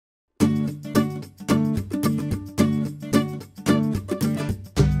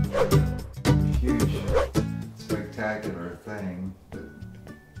spectacular thing.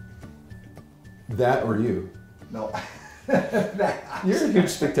 That or you? No. You're a huge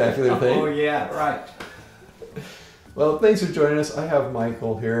spectacular thing. Oh yeah, right. Well, thanks for joining us. I have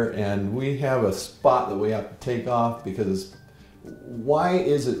Michael here, and we have a spot that we have to take off because why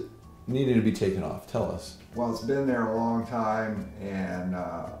is it needed to be taken off? Tell us. Well, it's been there a long time, and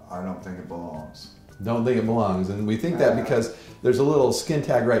I don't think it belongs. Don't think it belongs, and we think that because there's a little skin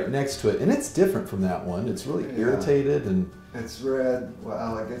tag right next to it, and it's different from that one. It's really irritated and it's red.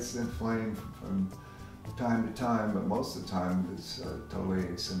 Well, it gets inflamed from time to time, but most of the time it's totally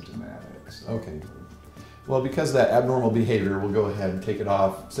asymptomatic. So. Okay. Well, because of that abnormal behavior, we'll go ahead and take it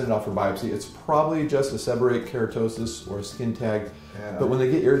off, send it off for biopsy. It's probably just a seborrheic keratosis or a skin tag, but when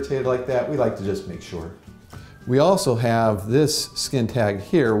they get irritated like that, we like to just make sure. We also have this skin tag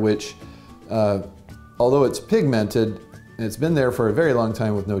here, which, although it's pigmented, it's been there for a very long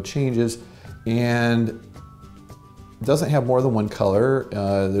time with no changes, and doesn't have more than one color.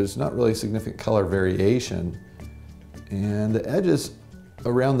 There's not really significant color variation, and the edges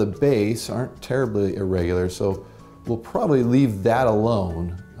around the base aren't terribly irregular, so we'll probably leave that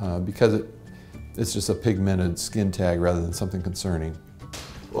alone because it's just a pigmented skin tag rather than something concerning.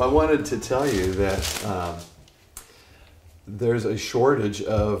 Well, I wanted to tell you that there's a shortage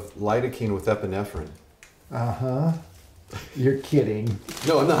of lidocaine with epinephrine. Uh-huh. You're kidding.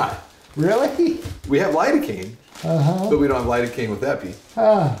 No, I'm not. Really? We have lidocaine, but we don't have lidocaine with epi.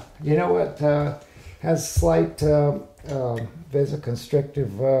 You know what has slight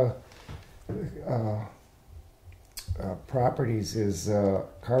vasoconstrictive properties is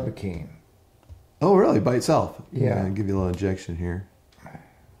carbocaine. Oh, really? By itself? Yeah. I'll give you a little injection here.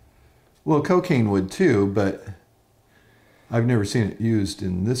 Well, cocaine would too, but I've never seen it used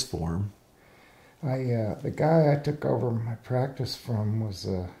in this form. The guy I took over my practice from was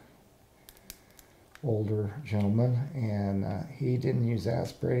a older gentleman, and he didn't use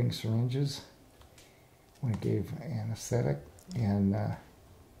aspirating syringes when he gave anesthetic, and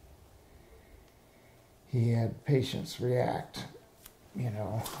he had patients react, you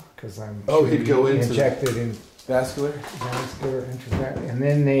know, because I'm he'd go into injected in vascular intravat, and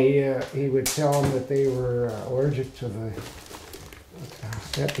then he would tell them that they were allergic to the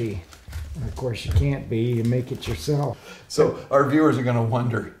epi. And of course, you can't be. You make it yourself. So our viewers are going to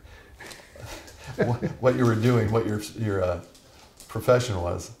wonder what you were doing, what your profession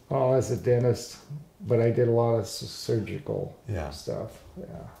was. Oh, I was a dentist, but I did a lot of surgical stuff.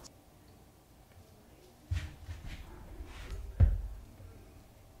 Yeah.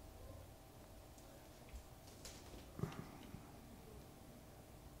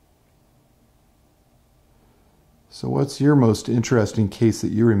 So what's your most interesting case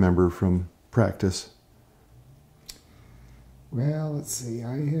that you remember from practice? Well, let's see.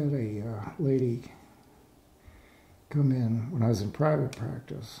 I had a lady come in when I was in private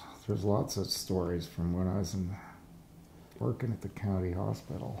practice. There's lots of stories from when I was working at the county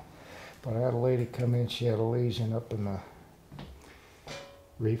hospital. But I had a lady come in. She had a lesion up in the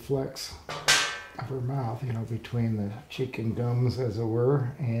reflex of her mouth, you know, between the cheek and gums, as it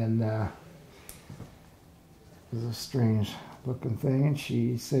were. And it was a strange looking thing, and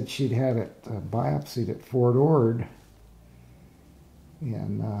she said she'd had it biopsied at Fort Ord,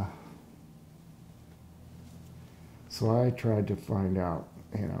 and so I tried to find out,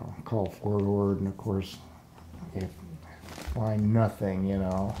 you know, call Fort Ord, and of course, find nothing, you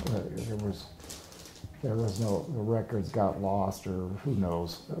know. There was no, the records got lost, or who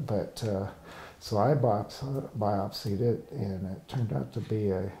knows, but so I biopsied it, and it turned out to be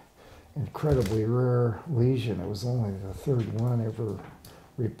a incredibly rare lesion. It was only the third one ever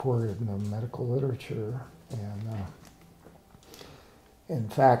reported in the medical literature, and in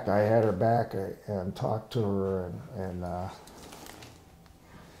fact, I had her back and talked to her and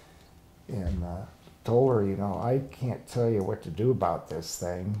told her, you know, I can't tell you what to do about this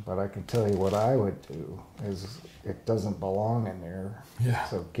thing, but I can tell you what I would do. Is it doesn't belong in there. Yeah.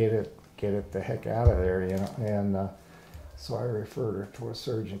 So get it the heck out of there, you know. And so I referred her to a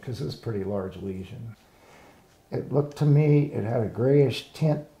surgeon because it was a pretty large lesion. It looked to me, it had a grayish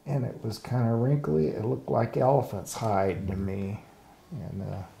tint and it was kind of wrinkly. It looked like elephant's hide to me. And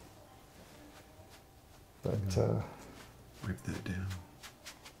Rip that down.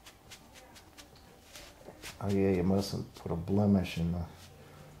 Oh yeah, you mustn't put a blemish in the... You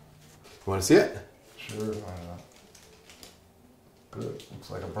want to see it? Sure, why not? Good,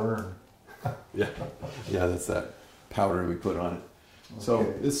 looks like a burn. Yeah, that's that powder we put on it. Okay. So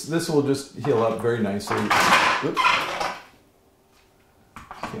this will just heal up very nicely. Whoops.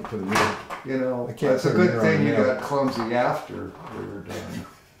 Can't put it in. You know, I can't it's a put it good in thing on you the got clumsy after we were done.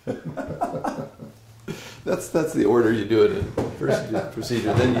 That's the order you do it in. First you do the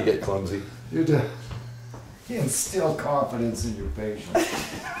procedure, then you get clumsy. You do. You instill confidence in your patient.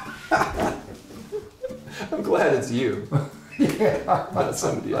 I'm glad it's you, Yeah. not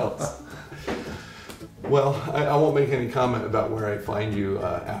somebody else. Well, I won't make any comment about where I find you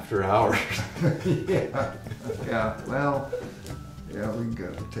after hours. Yeah. Yeah, well, yeah, we can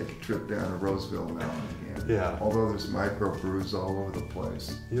go take a trip down to Roseville now and again. Yeah. Although there's microbrews all over the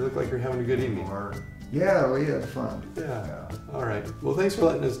place. You look like you're having a good evening. Yeah, we had fun. Yeah. All right. Well, thanks for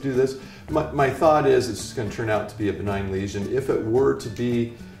letting us do this. My thought is it's going to turn out to be a benign lesion. If it were to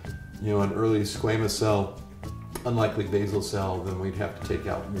be, an early squamous cell, unlikely basal cell, then we'd have to take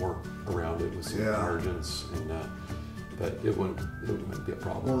out more around it with some margins, but it wouldn't be a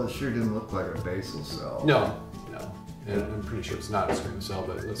problem. Well, it sure didn't look like a basal cell. No. And I'm pretty sure it's not a squamous cell,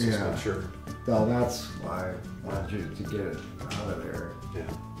 but let's just make sure. Well, that's why I wanted you to get it out of there. Yeah.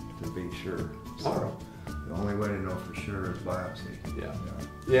 To be sure. So the only way to know for sure is biopsy.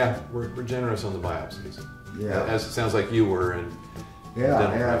 Yeah, we're generous on the biopsies. Yeah. As it sounds like you were, and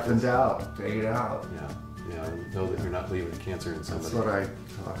if in doubt, take it out. Yeah, know that you're not leaving cancer in somebody. That's what I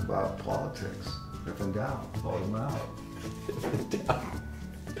talk about politics. If in doubt, vote them out.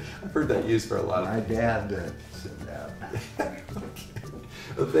 I've heard that used for a lot of My dad said that.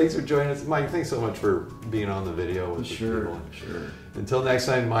 Well, thanks for joining us. Mike, thanks so much for being on the video with the people. Sure. Until next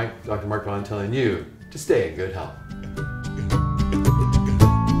time, Dr. Mark Vaughan telling you to stay in good health.